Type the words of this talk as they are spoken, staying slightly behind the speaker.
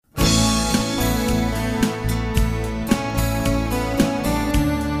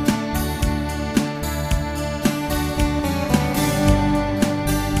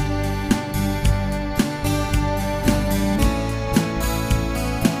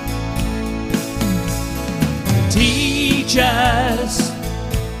teach us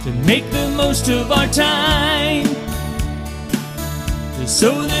to make the most of our time,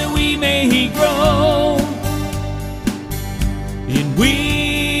 so that we may grow in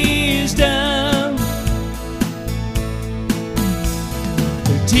wisdom.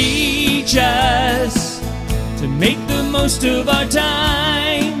 Teach us to make the most of our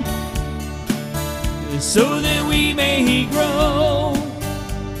time, so that we may grow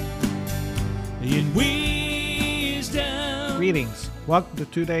in wisdom. Greetings. Welcome to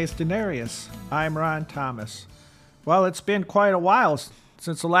Today's Denarius. I'm Ron Thomas. Well, it's been quite a while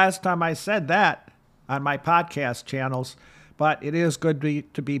since the last time I said that on my podcast channels, but it is good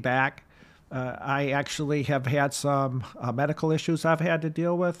to be back. I actually have had some medical issues I've had to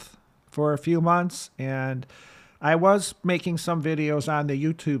deal with for a few months, and I was making some videos on the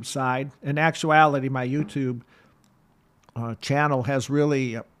YouTube side. In actuality, my YouTube channel has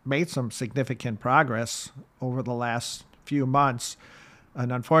really made some significant progress over the last few months,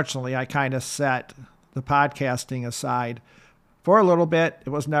 and unfortunately, I kind of set the podcasting aside for a little bit. It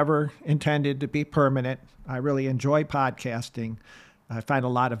was never intended to be permanent. I really enjoy podcasting. I find a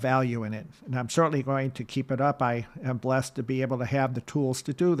lot of value in it, and I'm certainly going to keep it up. I am blessed to be able to have the tools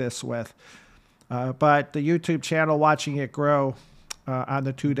to do this with. But the YouTube channel, watching it grow on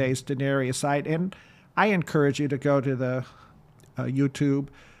the Today's Denarius site, and I encourage you to go to the YouTube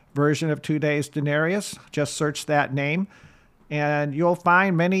version of Today's Denarius. Just search that name, and you'll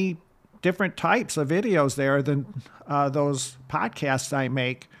find many different types of videos there than those podcasts I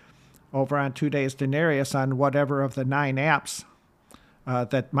make over on Today's Denarius on whatever of the 9 apps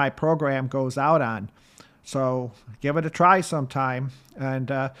that my program goes out on. So give it a try sometime.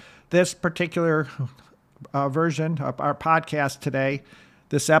 And this particular version of our podcast today,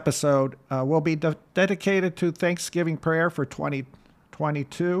 this episode, will be dedicated to Thanksgiving prayer for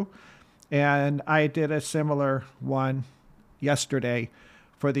 2022. And I did a similar one yesterday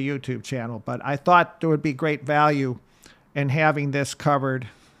for the YouTube channel. But I thought there would be great value in having this covered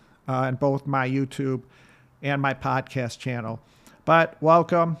in both my YouTube and my podcast channel. But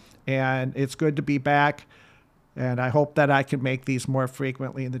welcome, and it's good to be back, and I hope that I can make these more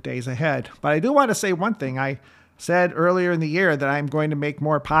frequently in the days ahead. But I do want to say one thing. I said earlier in the year that I'm going to make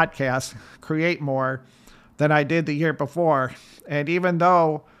more podcasts, create more than I did the year before. And even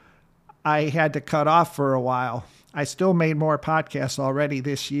though I had to cut off for a while, I still made more podcasts already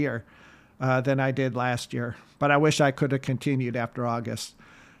this year than I did last year. But I wish I could have continued after August.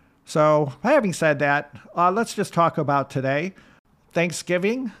 So having said that, let's just talk about today.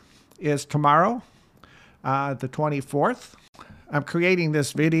 Thanksgiving is tomorrow, the 24th. I'm creating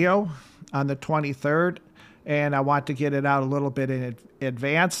this video on the 23rd, and I want to get it out a little bit in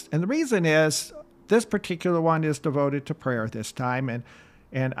advance. And the reason is this particular one is devoted to prayer this time,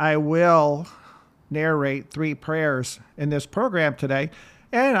 and I will narrate 3 prayers in this program today.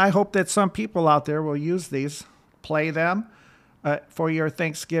 And I hope that some people out there will use these, play them for your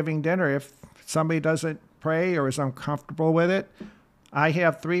Thanksgiving dinner. If somebody doesn't pray or is uncomfortable with it, I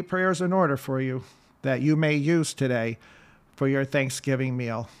have 3 prayers in order for you that you may use today for your Thanksgiving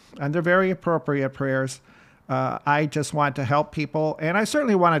meal. And they're very appropriate prayers. I just want to help people. And I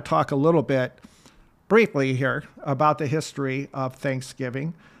certainly want to talk a little bit briefly here about the history of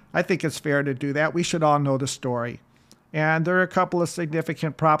Thanksgiving. I think it's fair to do that. We should all know the story. And there are a couple of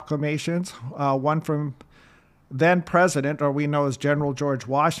significant proclamations. One from then President, or we know as General George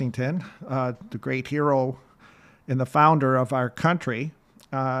Washington, the great hero and the founder of our country.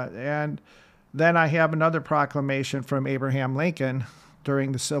 And then I have another proclamation from Abraham Lincoln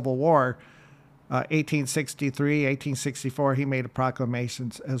during the Civil War, 1863, 1864. He made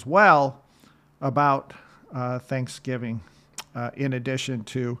proclamations as well about Thanksgiving. In addition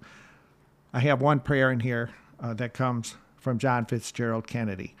to, I have one prayer in here that comes from John Fitzgerald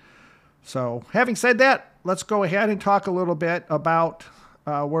Kennedy. So having said that, let's go ahead and talk a little bit about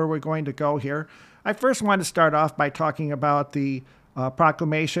where we're going to go here. I first want to start off by talking about the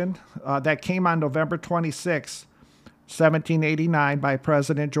proclamation that came on November 26, 1789 by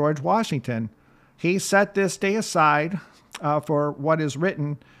President George Washington. He set this day aside for what is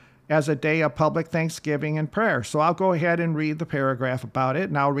written as a day of public thanksgiving and prayer. So I'll go ahead and read the paragraph about it,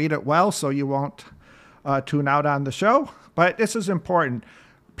 and I'll read it well so you won't tune out on the show. But this is important.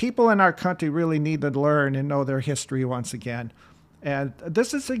 People in our country really need to learn and know their history once again. And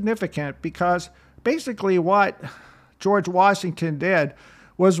this is significant because basically what George Washington did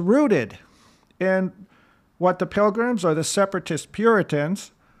was rooted in what the Pilgrims or the Separatist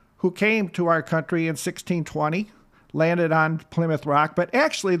Puritans who came to our country in 1620, landed on Plymouth Rock, but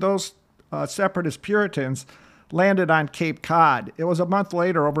actually those Separatist Puritans landed on Cape Cod. It was a month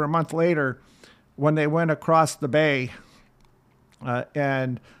later, over a month later, when they went across the bay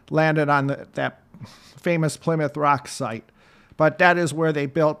and landed on that famous Plymouth Rock site. But that is where they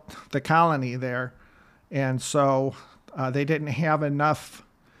built the colony there. And so they didn't have enough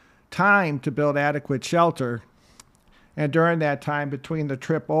time to build adequate shelter. And during that time, between the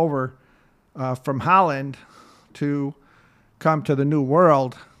trip over from Holland to come to the New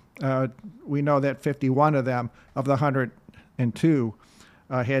World, we know that 51 of them, of the 102,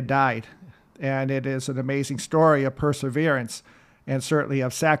 had died. And it is an amazing story of perseverance and certainly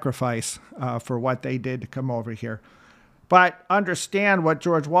of sacrifice for what they did to come over here. But understand what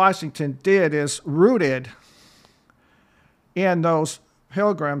George Washington did is rooted in those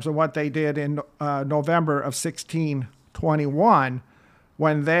Pilgrims and what they did in November of 1621,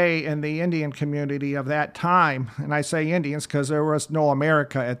 when they in the Indian community of that time, and I say Indians because there was no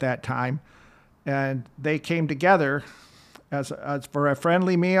America at that time, and they came together as for a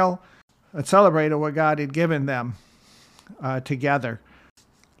friendly meal and celebrated what God had given them together.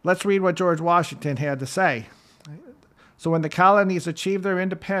 Let's read what George Washington had to say. So when the colonies achieved their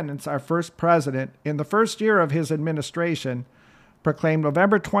independence, our first president, in the first year of his administration, proclaimed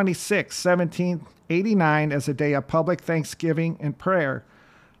November 26, 1789 as a day of public thanksgiving and prayer,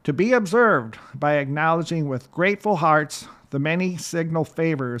 to be observed by acknowledging with grateful hearts the many signal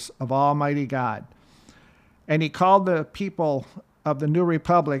favors of Almighty God. And he called the people of the new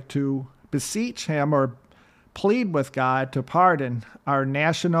republic to beseech him or plead with God to pardon our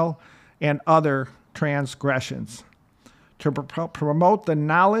national and other transgressions, to promote the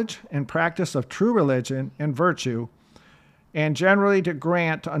knowledge and practice of true religion and virtue, and generally to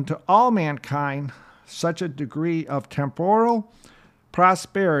grant unto all mankind such a degree of temporal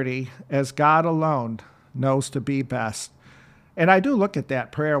prosperity as God alone knows to be best. And I do look at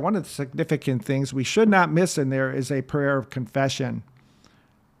that prayer. One of the significant things we should not miss in there is a prayer of confession,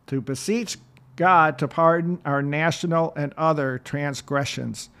 to beseech God to pardon our national and other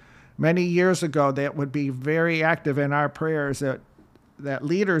transgressions. Many years ago, that would be very active in our prayers, that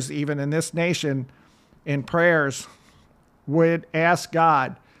leaders even in this nation in prayers would ask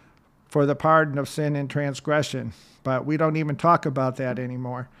God for the pardon of sin and transgression. But we don't even talk about that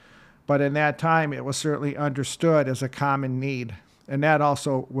anymore. But in that time, it was certainly understood as a common need. And that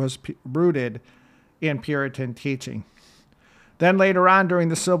also was rooted in Puritan teaching. Then later on during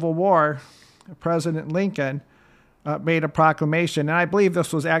the Civil War, President Lincoln made a proclamation, and I believe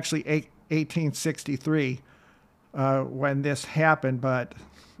this was actually 1863 when this happened, but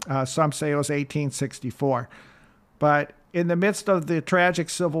some say it was 1864. But in the midst of the tragic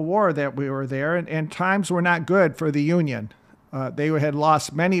Civil War that we were there, and times were not good for the Union. They had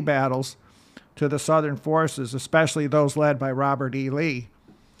lost many battles to the Southern forces, especially those led by Robert E. Lee.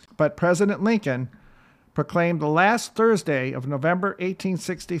 But President Lincoln proclaimed the last Thursday of November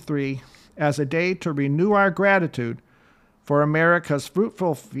 1863 as a day to renew our gratitude for America's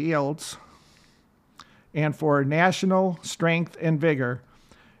fruitful fields and for national strength and vigor,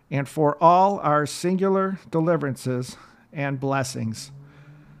 and for all our singular deliverances and blessings.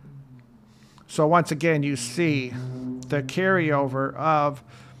 So once again, you see the carryover of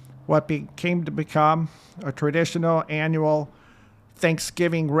what came to become a traditional annual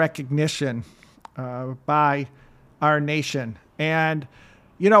Thanksgiving recognition by our nation. And,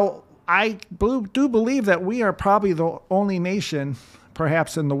 you know, I do believe that we are probably the only nation,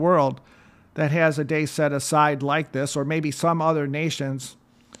 perhaps in the world, that has a day set aside like this, or maybe some other nations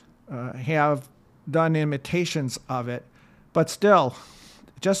have done imitations of it. But still,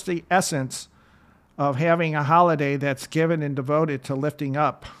 just the essence of having a holiday that's given and devoted to lifting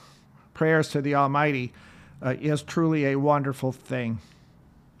up prayers to the Almighty is truly a wonderful thing.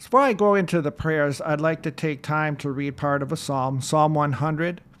 Before I go into the prayers, I'd like to take time to read part of a psalm. Psalm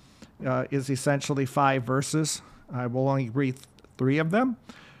 100 is essentially 5 verses. I will only read 3 of them.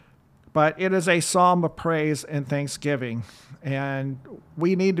 But it is a psalm of praise and thanksgiving, and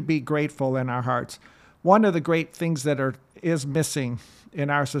we need to be grateful in our hearts. One of the great things that is missing in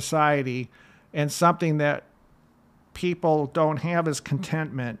our society, and something that people don't have, is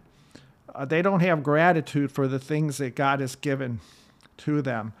contentment. They don't have gratitude for the things that God has given to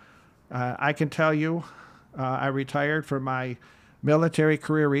them. I can tell you, I retired from my military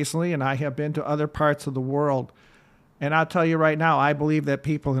career recently, and I have been to other parts of the world. And I'll tell you right now, I believe that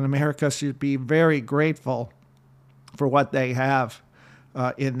people in America should be very grateful for what they have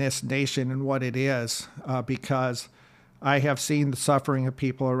in this nation and what it is, because I have seen the suffering of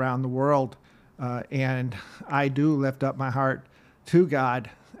people around the world, and I do lift up my heart to God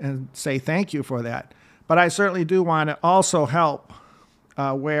and say thank you for that. But I certainly do want to also help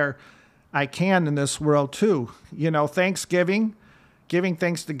where I can in this world too. You know, Thanksgiving, giving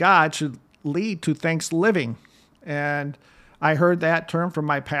thanks to God, should lead to thanks living. And I heard that term from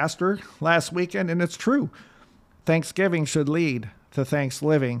my pastor last weekend, and it's true. Thanksgiving should lead to thanks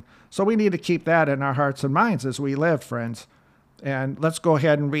living. So we need to keep that in our hearts and minds as we live, friends. And let's go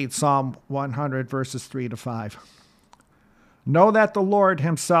ahead and read Psalm 100, verses 3-5. Know that the Lord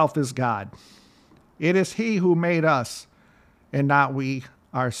himself is God. It is he who made us, and not we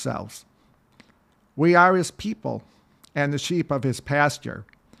ourselves. We are his people and the sheep of his pasture.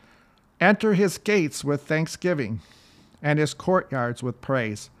 Enter his gates with thanksgiving and his courtyards with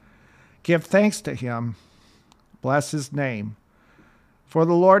praise. Give thanks to him. Bless his name. For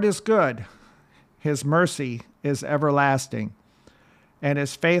the Lord is good. His mercy is everlasting, and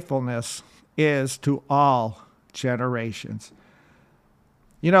his faithfulness is to all generations.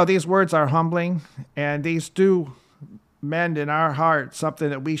 You know, these words are humbling, and these do mend in our heart something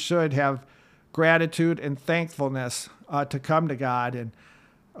that we should have gratitude and thankfulness to come to God and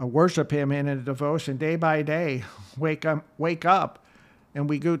worship him in a devotion day by day. Wake up, and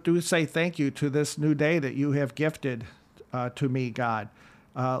we do say thank you to this new day that you have gifted to me, God.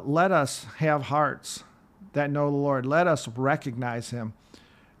 Let us have hearts that know the Lord. Let us recognize him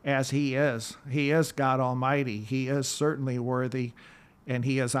as he is. He is God Almighty. He is certainly worthy, and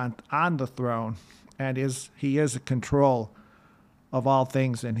he is on the throne, and he is in control of all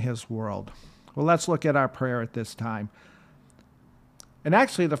things in his world. Well, let's look at our prayer at this time. And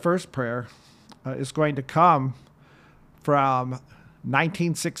actually, the first prayer is going to come from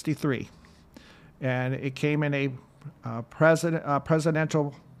 1963. And it came in a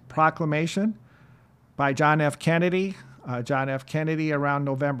presidential proclamation by John F. Kennedy. John F. Kennedy, around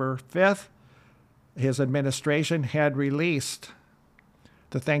November 5th, his administration had released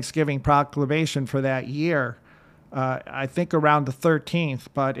the Thanksgiving proclamation for that year, I think around the 13th,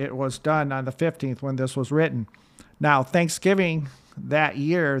 but it was done on the 15th when this was written. Now, Thanksgiving that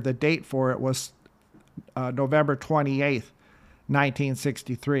year, the date for it was November 28th,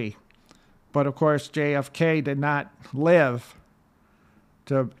 1963. But of course, JFK did not live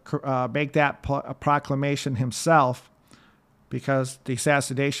to make that proclamation himself, because the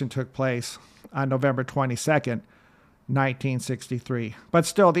assassination took place on November 22nd, 1963. But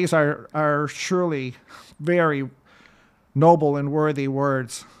still, these are surely very noble and worthy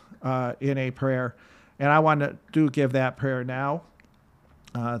words in a prayer. And I want to give that prayer now.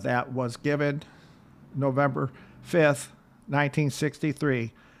 That was given November 5th,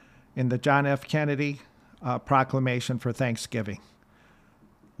 1963, in the John F. Kennedy proclamation for Thanksgiving.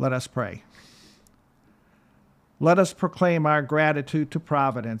 Let us pray. Let us proclaim our gratitude to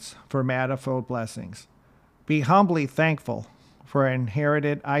Providence for manifold blessings. Be humbly thankful for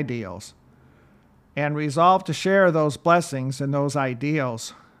inherited ideals, and resolve to share those blessings and those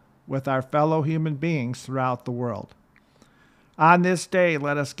ideals with our fellow human beings throughout the world. On this day,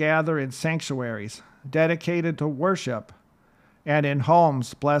 let us gather in sanctuaries dedicated to worship and in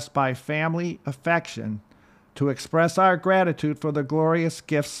homes blessed by family affection to express our gratitude for the glorious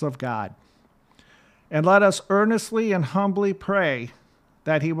gifts of God. And let us earnestly and humbly pray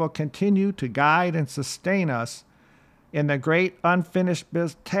that he will continue to guide and sustain us in the great unfinished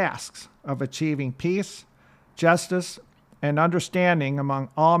tasks of achieving peace, justice, and understanding among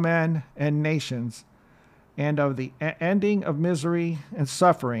all men and nations, and of the ending of misery and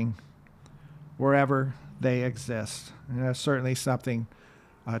suffering wherever they exist. And that's certainly something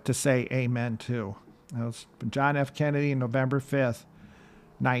to say amen to. That was John F. Kennedy, November 5th,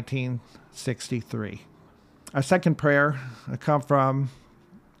 1963. Our second prayer comes from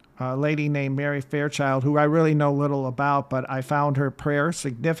a lady named Mary Fairchild, who I really know little about, but I found her prayer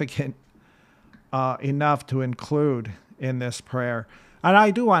significant enough to include in this prayer. And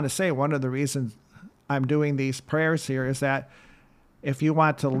I do want to say one of the reasons I'm doing these prayers here is that if you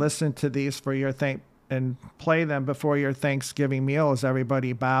want to listen to these for your and play them before your Thanksgiving meal as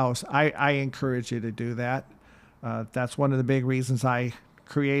everybody bows, I encourage you to do that. That's one of the big reasons I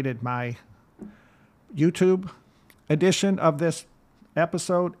created my YouTube edition of this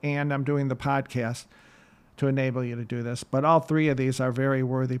episode, and I'm doing the podcast to enable you to do this. But all three of these are very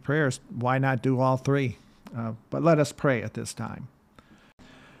worthy prayers. Why not do all three? But let us pray at this time.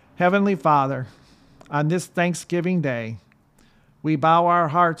 Heavenly Father, on this Thanksgiving day, we bow our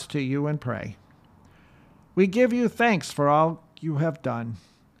hearts to you and pray. We give you thanks for all you have done,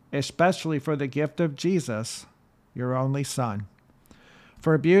 especially for the gift of Jesus, your only Son.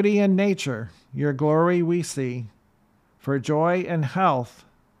 For beauty and nature, your glory we see. For joy and health,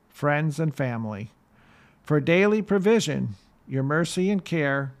 friends and family. For daily provision, your mercy and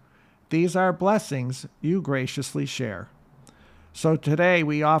care, these are blessings you graciously share. So today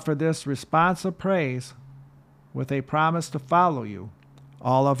we offer this response of praise with a promise to follow you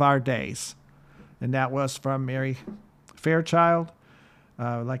all of our days. And that was from Mary Fairchild.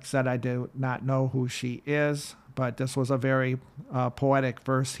 Like I said, I do not know who she is, but this was a very poetic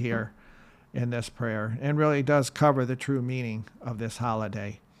verse here in this prayer, and really does cover the true meaning of this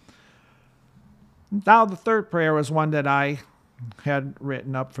holiday. Now, the third prayer was one that I had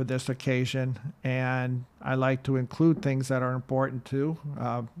written up for this occasion, and I like to include things that are important too.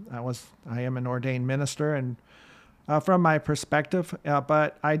 I am an ordained minister, and from my perspective,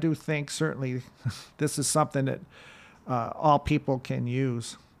 but I do think certainly this is something that all people can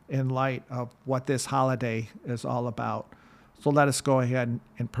use in light of what this holiday is all about. So let us go ahead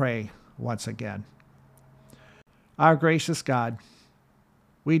and pray once again. Our gracious God,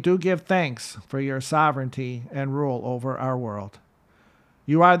 we do give thanks for your sovereignty and rule over our world.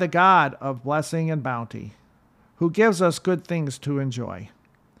 You are the God of blessing and bounty, who gives us good things to enjoy.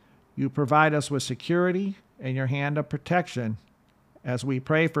 You provide us with security and your hand of protection as we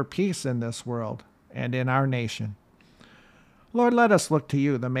pray for peace in this world and in our nation. Lord, let us look to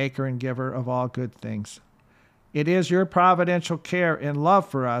you, the maker and giver of all good things. It is your providential care and love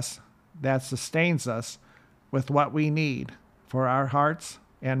for us that sustains us with what we need for our hearts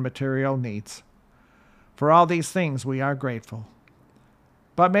and material needs. For all these things we are grateful.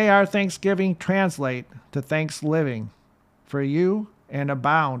 But may our thanksgiving translate to thanks living for you and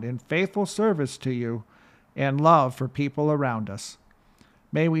abound in faithful service to you and love for people around us.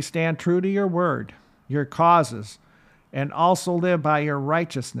 May we stand true to your word, your causes, and also live by your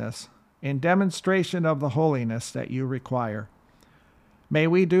righteousness in demonstration of the holiness that you require. May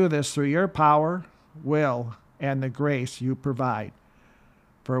we do this through your power, will, and the grace you provide.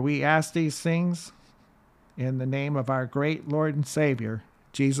 For we ask these things in the name of our great Lord and Savior,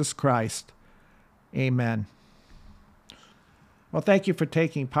 Jesus Christ. Amen. Well, thank you for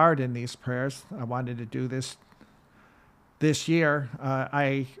taking part in these prayers. I wanted to do this year.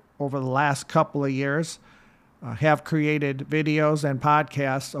 Over the last couple of years, have created videos and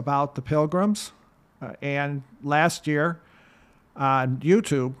podcasts about the Pilgrims. And last year on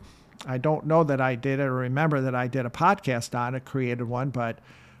YouTube, I don't know that I did it or remember that I did a podcast on it, created one, but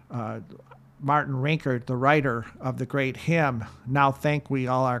Martin Rinkart, the writer of the great hymn, Now Thank We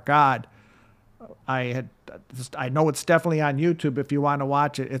All Our God, I know it's definitely on YouTube if you want to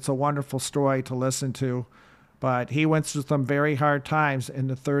watch it. It's a wonderful story to listen to, but he went through some very hard times in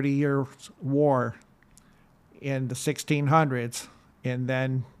the 30-year war in the 1600s, and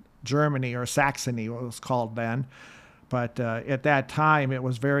then Germany, or Saxony, what it was called then. But at that time, it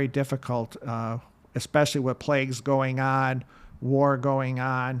was very difficult, especially with plagues going on, war going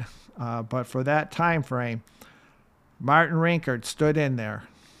on. But for that time frame, Martin Rinkart stood in there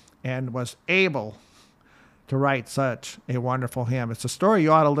and was able to write such a wonderful hymn. It's a story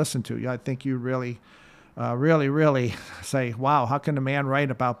you ought to listen to. I think you really say, wow, how can a man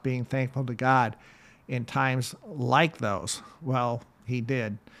write about being thankful to God in times like those? Well, he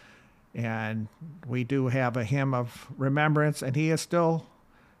did. And we do have a hymn of remembrance, and he is still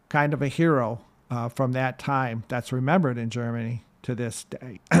kind of a hero from that time that's remembered in Germany to this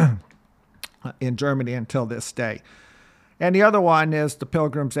day, in Germany until this day. And the other one is the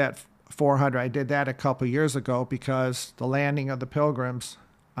Pilgrims at 400. I did that a couple years ago because the landing of the Pilgrims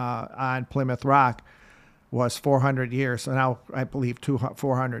on Plymouth Rock was 400 years. So now I believe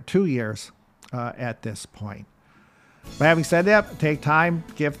 402 years at this point. But having said that, take time,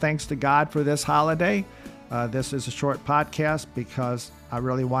 give thanks to God for this holiday. This is a short podcast because I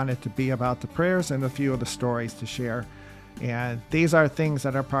really want it to be about the prayers and a few of the stories to share. And these are things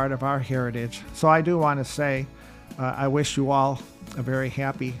that are part of our heritage. So I do want to say, I wish you all a very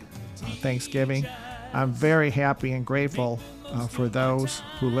happy Thanksgiving. I'm very happy and grateful for those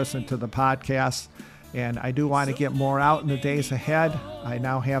who listen to the podcast. And I do want to get more out in the days ahead. I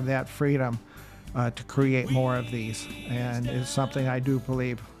now have that freedom to create more of these. And it's something I do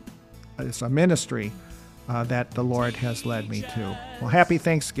believe is a ministry that the Lord has led me to. Well, happy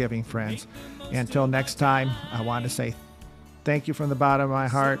Thanksgiving, friends. Until next time, I want to say thank you from the bottom of my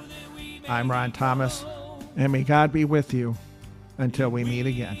heart. I'm Ron Thomas, and may God be with you until we meet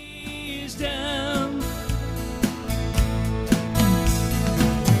again.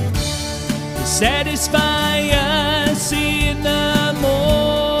 To satisfy us in the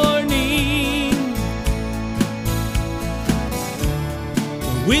morning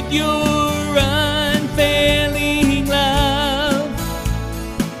with your unfailing love,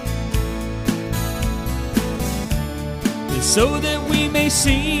 so that we may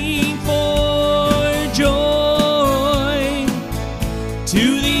sing for joy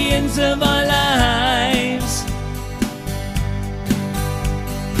to the ends of our lives.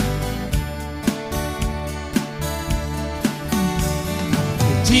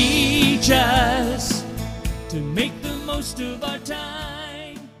 Teach us to make the most of our time.